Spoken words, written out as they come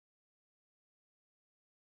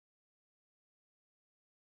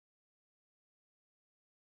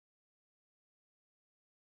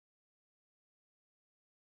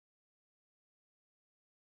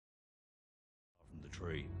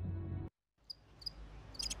tree.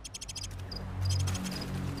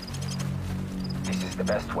 This is the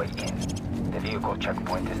best way in. The vehicle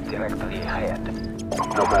checkpoint is directly ahead.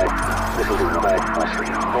 Not bad. This'll do, not bad. Nicely.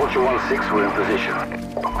 Vulture 1-6, we're in position.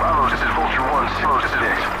 Bravo, this is Vulture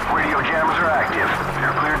 1-6. Radio jammers are active.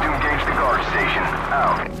 You're cleared to engage the guard station.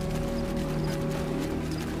 Out.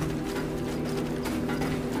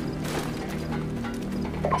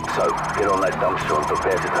 So, get on that dumpster and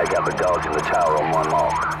prepare to take out the guards in the tower on my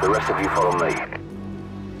mark. The rest of you follow me.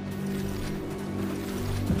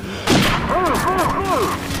 Move, move,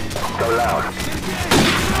 move! Go loud.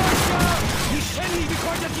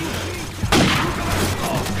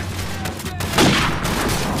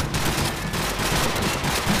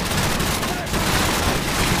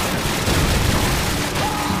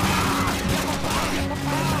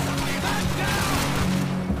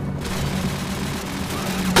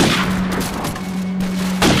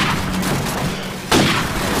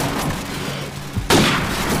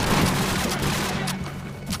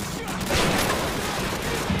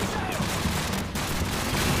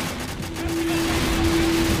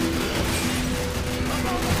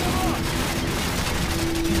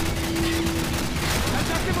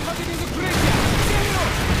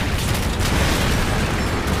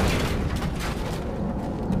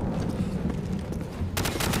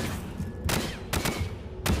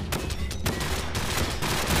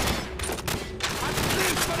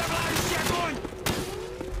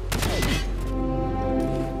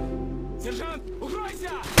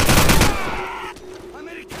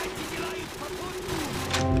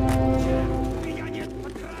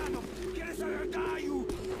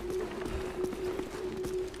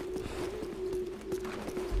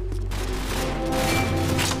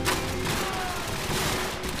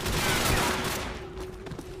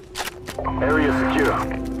 Area secure.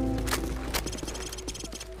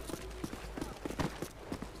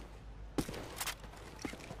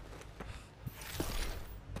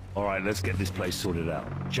 Alright, let's get this place sorted out.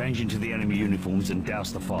 Change into the enemy uniforms and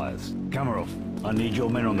douse the fires. Kamarov, I need your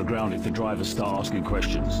men on the ground if the drivers start asking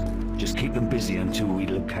questions. Just keep them busy until we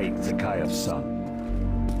locate Zakayev's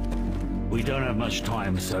son. We don't have much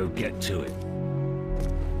time, so get to it.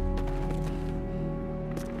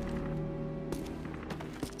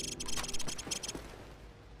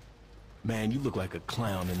 Man, you look like a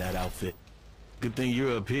clown in that outfit. Good thing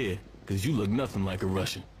you're up here, because you look nothing like a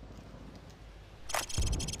Russian.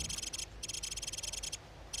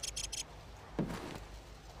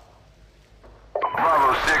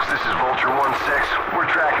 Bravo 6, this is Vulture 1-6. We're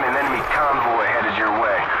tracking an enemy convoy headed your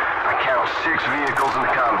way. I count 6 vehicles in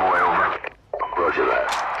the convoy, over. Roger that.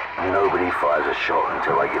 Nobody fires a shot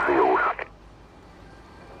until I give the order.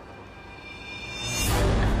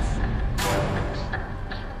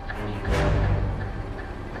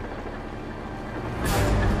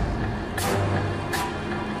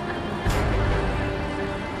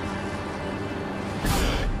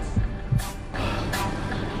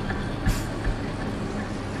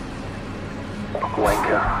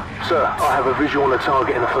 Wanker. Sir, I have a visual on the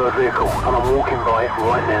target in the third vehicle, and I'm walking by it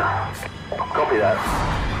right now. Copy that.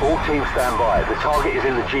 All teams stand by. The target is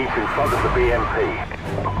in the jeep in front of the BMP.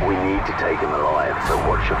 We need to take him alive, so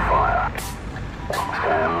watch your fire.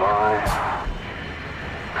 Stand by.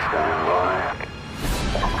 Stand by.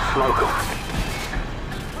 Smoke him.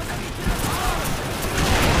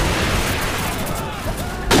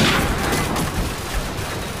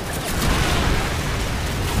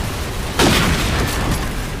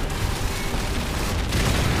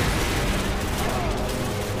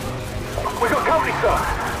 We got company, sir.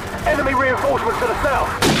 Enemy reinforcements to the south.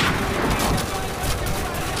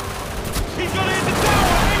 He's gonna hit the tower!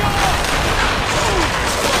 Hang on!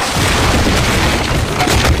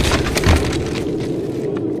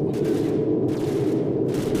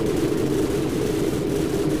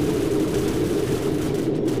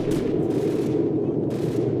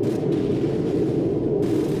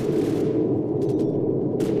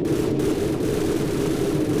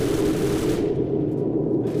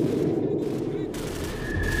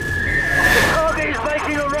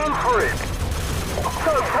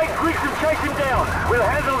 Chase him down. We'll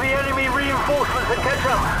handle the enemy reinforcements and catch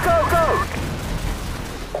up. Go, go!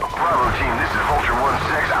 Bravo team, this is Vulture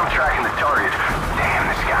 1-6. I'm tracking the target. Damn,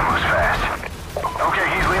 this guy moves fast. Okay,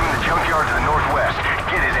 he's leaving the junkyard to the northwest.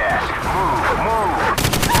 Get his ass. Move, move!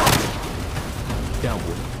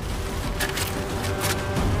 Downward.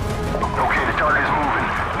 Okay, the target is moving.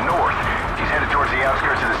 North. He's headed towards the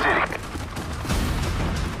outskirts of the city.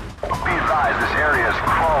 Be advised, this area is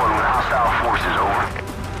crawling with hostile forces, over.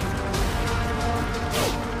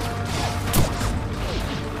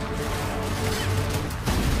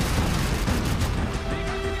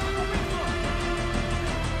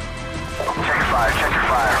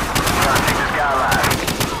 gotta take this guy alive.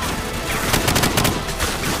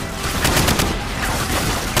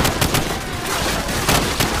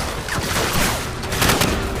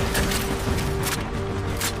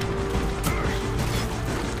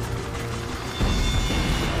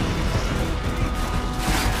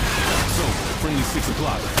 So, friendly 6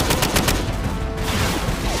 o'clock.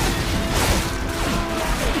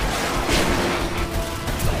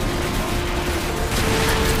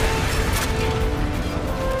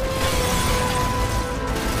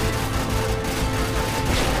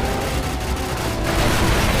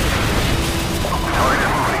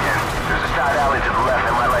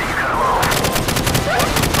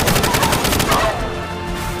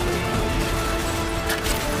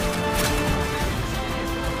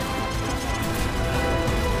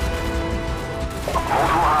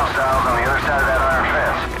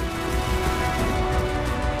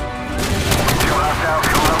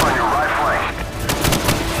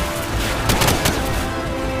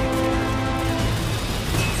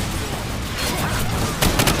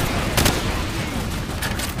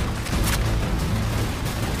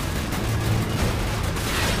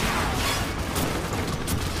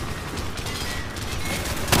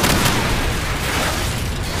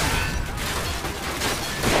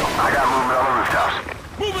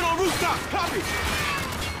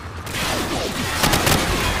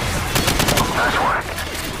 Nice one.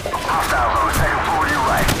 Hostiles on the second floor to your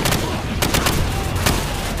right.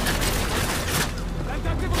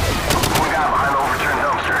 One guy behind the overturned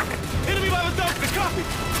dumpster. Enemy by the dumpster, copy!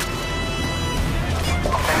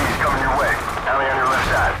 Enemies coming your way. Alley on your left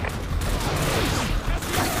side.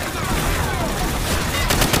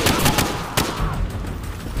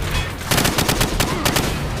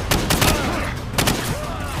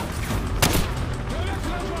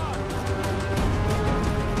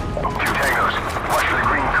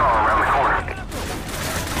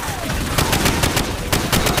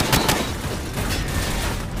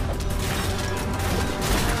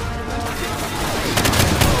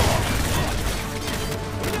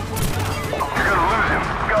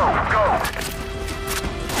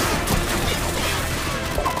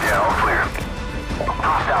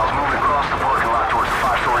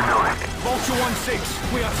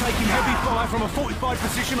 We are taking heavy fire from a fortified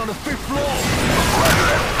position on the 5th floor. Roger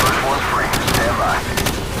that. First one's free. Stand by.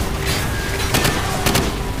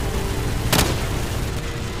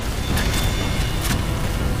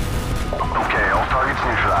 Okay, all targets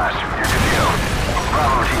neutralized. You're good to go.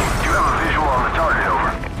 Bravo team, do you have a visual on the target,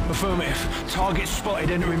 over? Affirmative. Target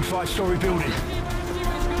spotted entering 5-story building.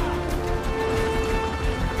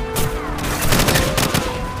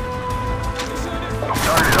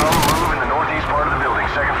 Target on the move in the northeast part of the building,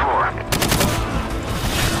 second floor.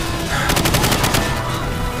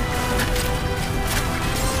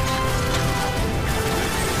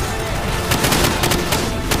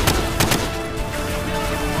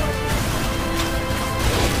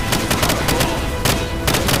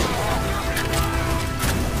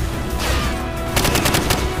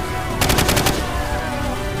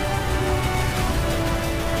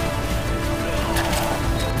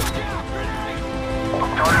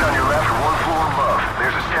 Target on your left or one floor above.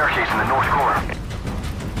 There's a staircase in the north corner.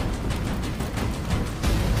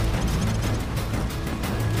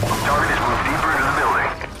 Target has moved deeper into the building.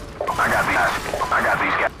 I got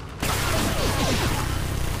these guys.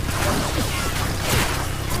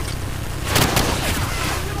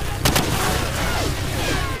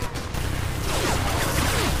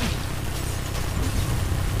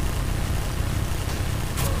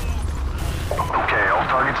 Okay, all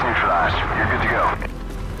targets neutralized. You're good to go.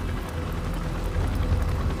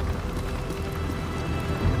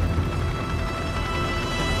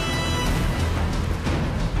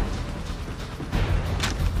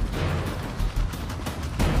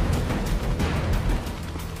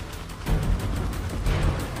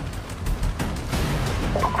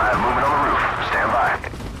 Alright, moving on the roof. Stand by.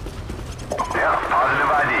 Yeah,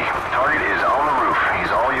 positive ID. Target is on the roof.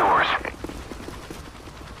 He's all yours.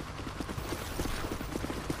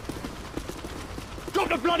 Drop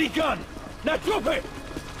the bloody gun! Now drop it!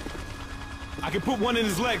 I can put one in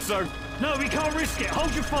his leg, sir. No, we can't risk it.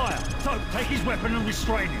 Hold your fire. So, take his weapon and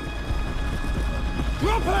restrain him.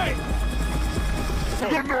 Drop it!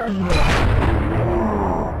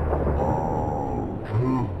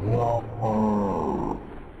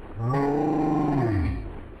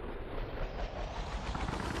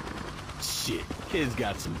 Shit, kid's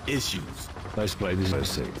got some issues. Let's play this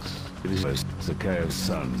 06. It is Zakayo's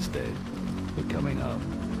son's dead. We're coming up.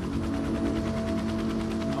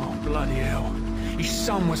 Oh, bloody hell. His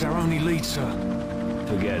son was our only lead, sir.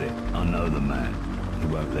 Forget it. I know the man. He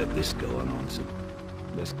won't let this go unanswered.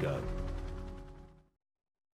 Let's go.